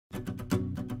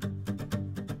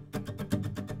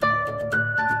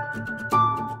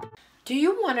Do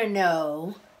you want to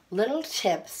know little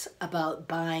tips about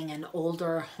buying an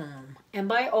older home? And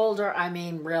by older, I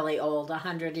mean really old,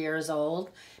 100 years old,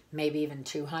 maybe even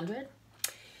 200.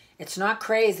 It's not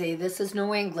crazy. This is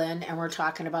New England, and we're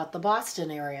talking about the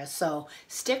Boston area. So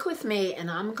stick with me, and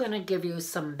I'm going to give you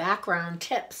some background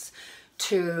tips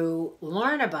to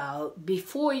learn about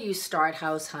before you start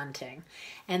house hunting.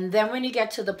 And then when you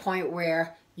get to the point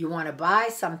where you want to buy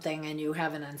something and you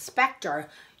have an inspector,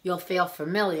 you'll feel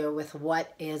familiar with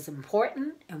what is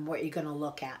important and what you're going to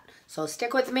look at. So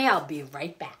stick with me. I'll be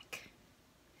right back.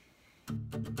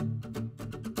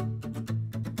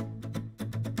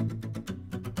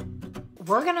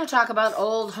 We're going to talk about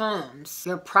old homes.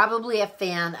 You're probably a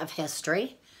fan of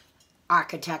history,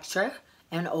 architecture,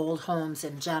 and old homes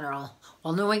in general.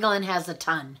 Well, New England has a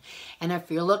ton. And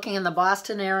if you're looking in the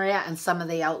Boston area and some of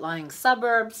the outlying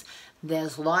suburbs,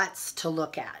 there's lots to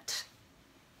look at.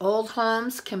 Old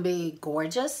homes can be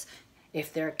gorgeous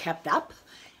if they're kept up,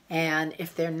 and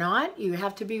if they're not, you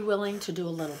have to be willing to do a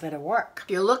little bit of work.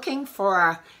 If you're looking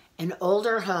for an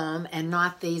older home and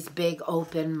not these big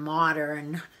open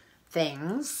modern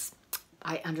things,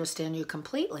 I understand you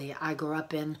completely. I grew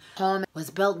up in a home that was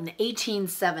built in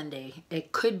 1870.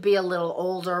 It could be a little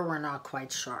older, we're not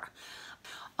quite sure.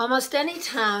 Almost any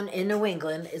town in New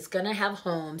England is going to have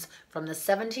homes from the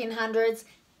 1700s,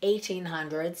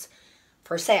 1800s,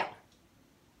 for sale.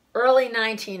 Early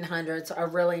 1900s are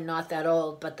really not that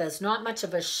old, but there's not much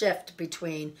of a shift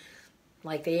between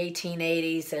like the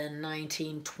 1880s and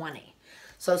 1920.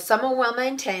 So some are well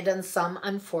maintained and some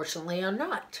unfortunately are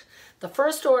not. The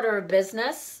first order of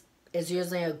business is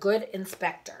usually a good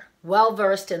inspector, well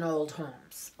versed in old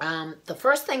homes. The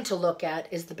first thing to look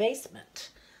at is the basement.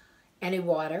 Any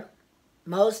water.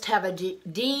 Most have a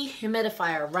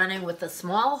dehumidifier running with a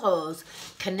small hose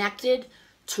connected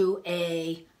to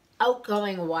a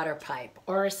outgoing water pipe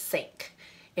or a sink.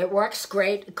 It works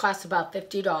great. It costs about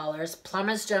 $50.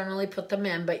 Plumbers generally put them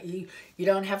in, but you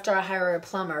don't have to hire a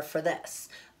plumber for this.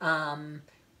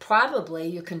 Probably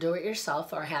you can do it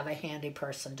yourself or have a handy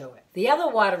person do it. The other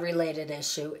water-related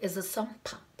issue is a sump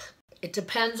pump. It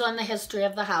depends on the history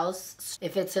of the house.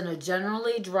 If it's in a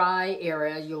generally dry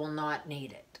area, you will not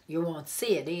need it. You won't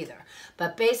see it either.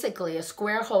 But basically a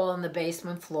square hole in the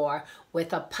basement floor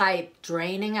with a pipe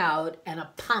draining out and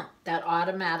a pump that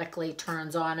automatically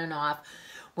turns on and off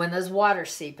when there's water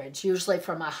seepage, usually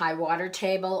from a high water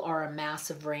table or a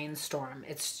massive rainstorm.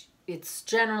 It's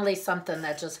generally something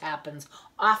that just happens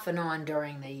off and on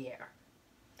during the year.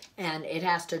 And it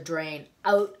has to drain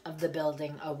out of the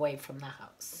building away from the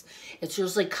house. It's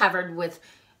usually covered with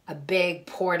a big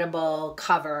portable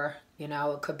cover. You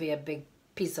know, it could be a big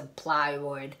piece of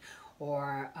plywood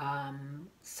or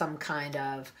some kind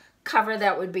of cover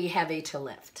that would be heavy to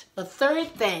lift. The third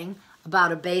thing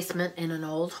about a basement in an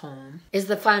old home is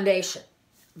the foundation.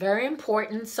 Very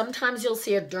important. Sometimes you'll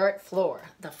see a dirt floor.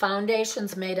 The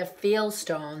foundation's made of field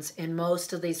stones in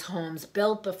most of these homes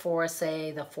built before,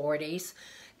 say, the 40s.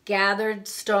 Gathered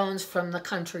stones from the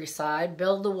countryside,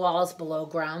 build the walls below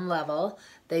ground level.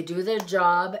 They do their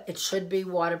job. It should be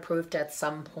waterproofed at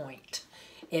some point.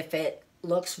 If it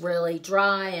looks really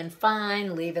dry and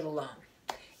fine, leave it alone.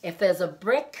 If there's a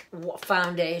brick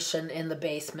foundation in the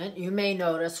basement, you may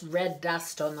notice red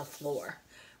dust on the floor.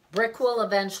 Brick will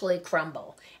eventually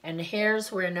crumble, and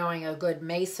here's where knowing a good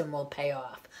mason will pay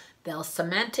off. They'll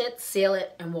cement it, seal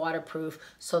it, and waterproof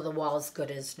so the wall's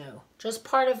good as new. Just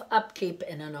part of upkeep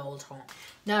in an old home.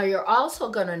 Now you're also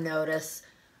going to notice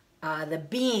the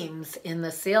beams in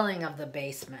the ceiling of the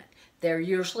basement. They're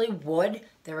usually wood,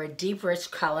 they're a deep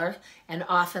rich color, and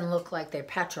often look like they're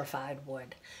petrified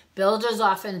wood. Builders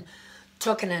often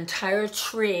took an entire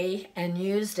tree and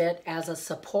used it as a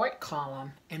support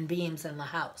column and beams in the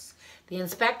house. The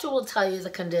inspector will tell you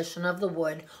the condition of the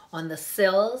wood on the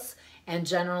sills and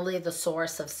generally the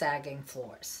source of sagging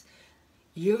floors.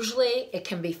 Usually it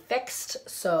can be fixed,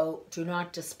 so do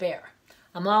not despair.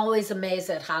 I'm always amazed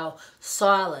at how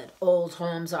solid old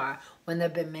homes are when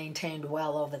they've been maintained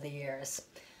well over the years.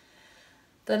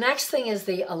 The next thing is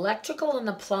the electrical and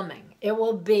the plumbing. It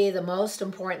will be the most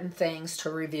important things to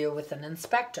review with an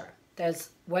inspector.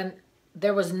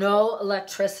 There was no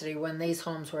electricity when these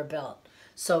homes were built.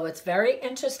 So it's very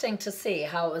interesting to see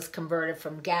how it was converted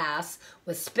from gas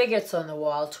with spigots on the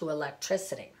wall to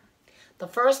electricity. The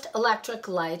first electric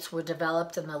lights were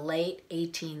developed in the late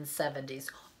 1870s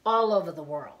all over the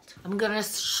world. I'm going to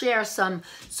share some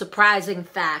surprising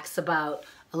facts about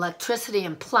electricity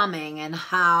and plumbing and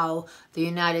how the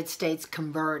United States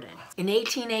converted. In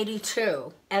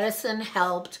 1882, Edison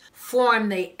helped form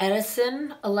the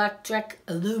Edison Electric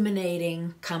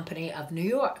Illuminating Company of New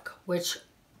York, which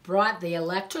brought the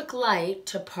electric light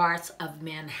to parts of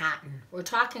Manhattan. We're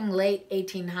talking late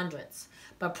 1800s,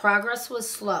 but progress was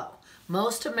slow.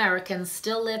 Most Americans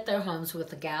still lit their homes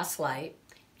with a gas light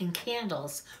and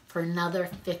candles for another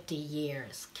 50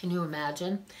 years. Can you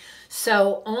imagine?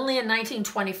 So only in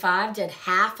 1925 did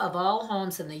half of all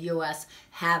homes in the U.S.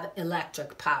 have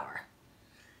electric power.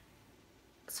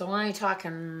 So we're only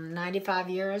talking 95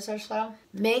 years or so.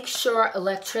 Make sure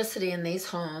electricity in these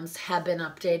homes have been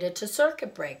updated to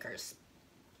circuit breakers.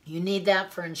 You need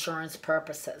that for insurance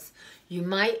purposes. You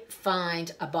might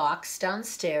find a box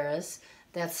downstairs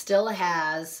that still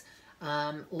has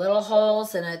little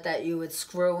holes in it that you would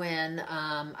screw in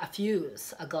a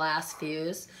fuse, a glass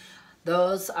fuse.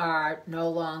 Those are no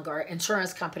longer,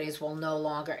 insurance companies will no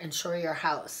longer insure your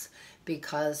house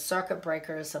because circuit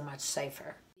breakers are much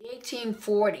safer. The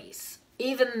 1840s,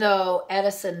 even though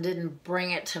Edison didn't bring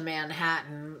it to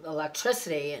Manhattan,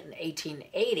 electricity, in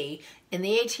 1880, in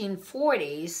the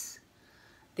 1840s,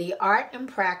 the art and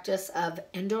practice of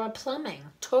indoor plumbing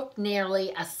took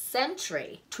nearly a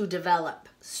century to develop,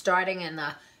 starting in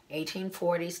the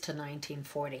 1840s to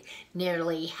 1940.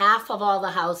 Nearly half of all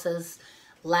the houses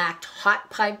lacked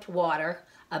hot piped water,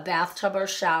 a bathtub or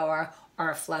shower, or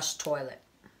a flush toilet.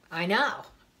 I know.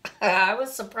 I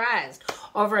was surprised.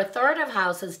 Over a third of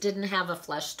houses didn't have a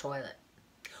flush toilet.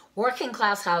 Working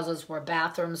class houses where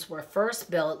bathrooms were first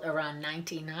built around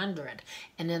 1900,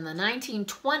 and in the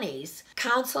 1920s,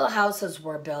 council houses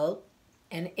were built.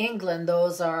 In England,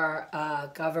 those are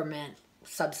government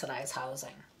subsidized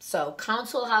housing. So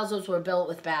council houses were built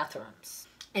with bathrooms.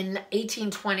 In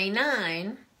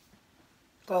 1829,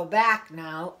 go back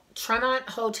now, Tremont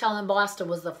Hotel in Boston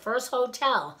was the first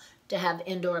hotel to have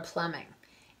indoor plumbing.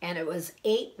 And it was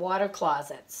 8 water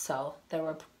closets, so they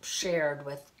were shared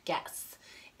with guests.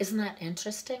 Isn't that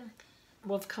interesting?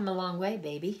 We've come a long way,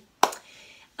 baby.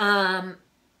 Where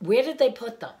did they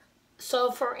put them? So,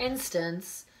 for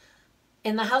instance,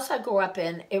 in the house I grew up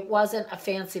in, it wasn't a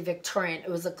fancy Victorian.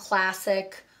 It was a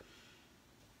classic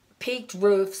peaked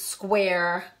roof,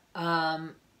 square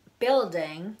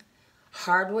building,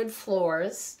 hardwood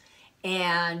floors,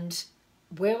 and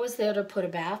where was there to put a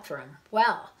bathroom?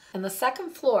 Well, on the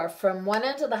second floor, from one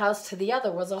end of the house to the other,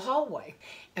 was a hallway.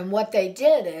 And what they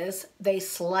did is they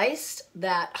sliced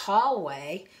that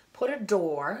hallway, put a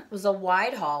door, it was a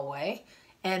wide hallway,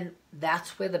 and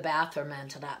that's where the bathroom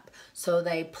ended up. So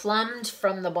they plumbed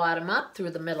from the bottom up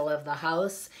through the middle of the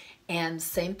house, and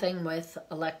same thing with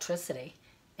electricity.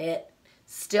 It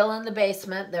still in the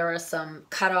basement, there are some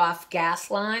cut off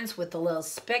gas lines with a little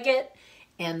spigot,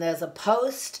 and there's a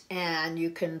post, and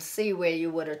you can see where you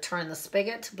would have turned the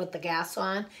spigot to put the gas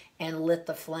on and lit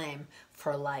the flame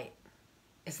for light.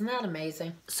 Isn't that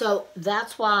amazing? So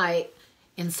that's why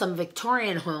in some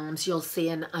Victorian homes you'll see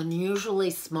an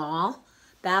unusually small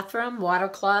bathroom, water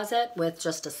closet with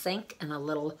just a sink and a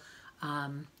little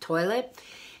toilet.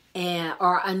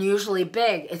 Or unusually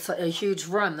big. It's a huge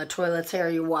room. The toilet's here.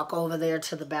 You walk over there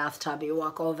to the bathtub. You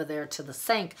walk over there to the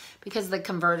sink because they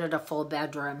converted a full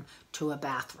bedroom to a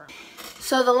bathroom.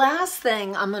 So the last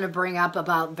thing I'm going to bring up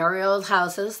about very old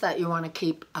houses that you want to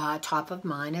keep top of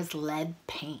mind is lead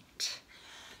paint.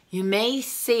 You may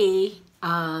see,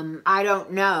 I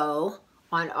don't know,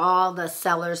 on all the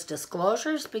sellers'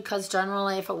 disclosures because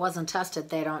generally if it wasn't tested,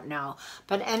 they don't know.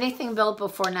 But anything built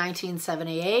before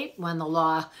 1978, when the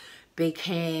law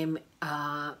became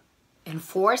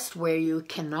enforced where you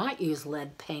cannot use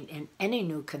lead paint in any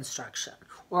new construction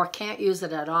or can't use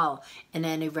it at all in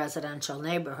any residential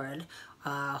neighborhood,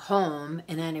 home,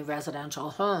 in any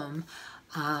residential home.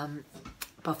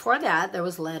 Before that, there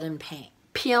was lead in paint.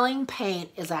 Peeling paint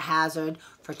is a hazard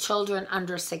for children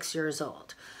under 6 years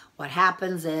old. What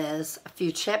happens is a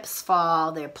few chips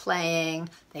fall, they're playing,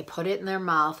 they put it in their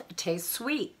mouth, it tastes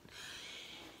sweet.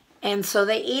 And so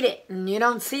they eat it, and you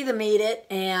don't see them eat it,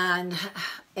 and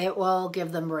it will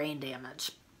give them brain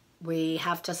damage. We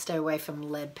have to stay away from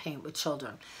lead paint with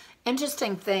children.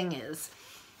 Interesting thing is,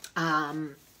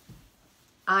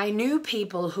 I knew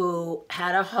people who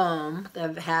had a home,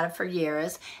 they've had it for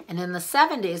years, and in the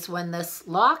 70s when this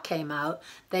law came out,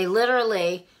 they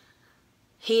literally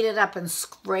heated up and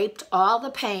scraped all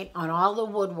the paint on all the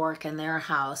woodwork in their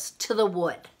house to the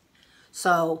wood.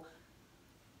 So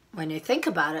when you think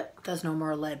about it, there's no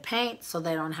more lead paint, so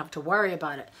they don't have to worry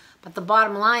about it. But the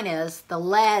bottom line is the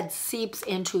lead seeps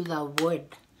into the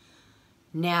wood.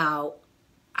 Now,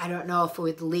 I don't know if it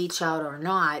would leach out or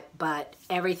not, but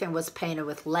everything was painted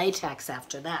with latex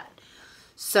after that.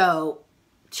 So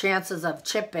chances of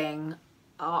chipping,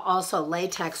 also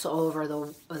latex over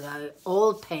the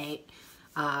old paint,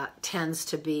 tends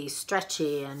to be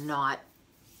stretchy and not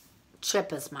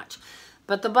chip as much.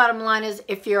 But the bottom line is,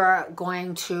 if you're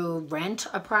going to rent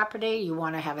a property, you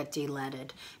want to have it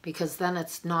de-leaded, because then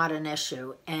it's not an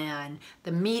issue. And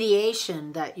the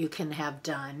mediation that you can have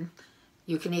done,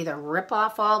 you can either rip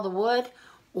off all the wood,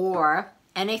 or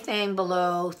anything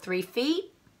below 3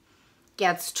 feet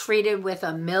gets treated with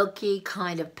a milky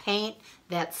kind of paint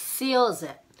that seals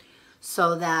it,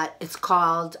 so that it's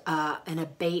called an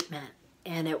abatement.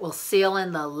 And it will seal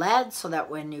in the lead so that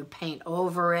when you paint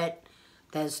over it,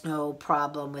 there's no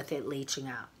problem with it leaching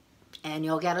out. And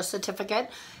you'll get a certificate,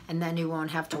 and then you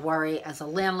won't have to worry as a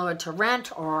landlord to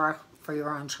rent or for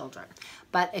your own children.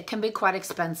 But it can be quite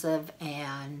expensive,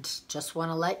 and just want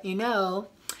to let you know,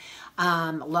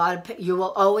 you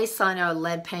will always sign a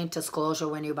lead paint disclosure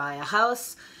when you buy a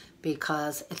house,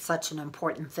 because it's such an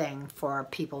important thing for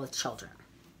people with children.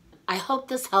 I hope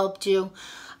this helped you.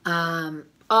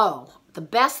 The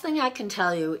best thing I can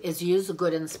tell you is use a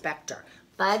good inspector.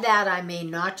 By that I mean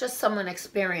not just someone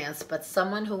experienced, but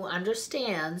someone who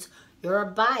understands you're a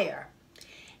buyer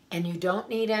and you don't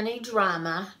need any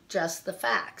drama, just the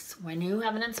facts. When you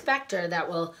have an inspector that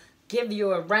will give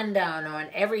you a rundown on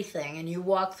everything and you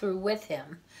walk through with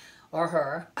him or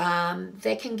her,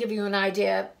 they can give you an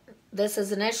idea. This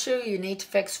is an issue you need to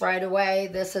fix right away.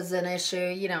 This is an issue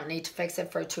you don't need to fix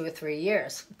it for 2 or 3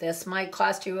 years. This might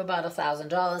cost you about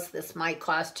 $1,000. This might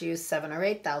cost you $7,000 or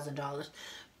 $8,000.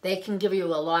 They can give you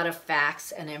a lot of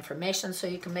facts and information so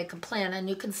you can make a plan, and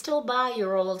you can still buy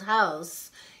your old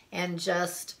house and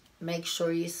just make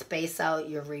sure you space out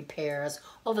your repairs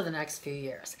over the next few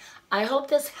years. I hope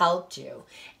this helped you,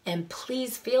 and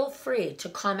please feel free to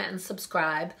comment and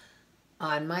subscribe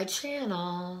on my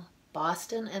channel,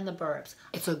 Boston and the Burbs.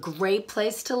 It's a great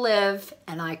place to live,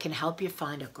 and I can help you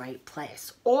find a great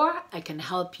place. Or I can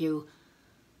help you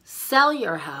sell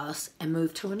your house and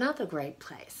move to another great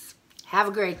place. Have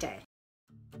a great day.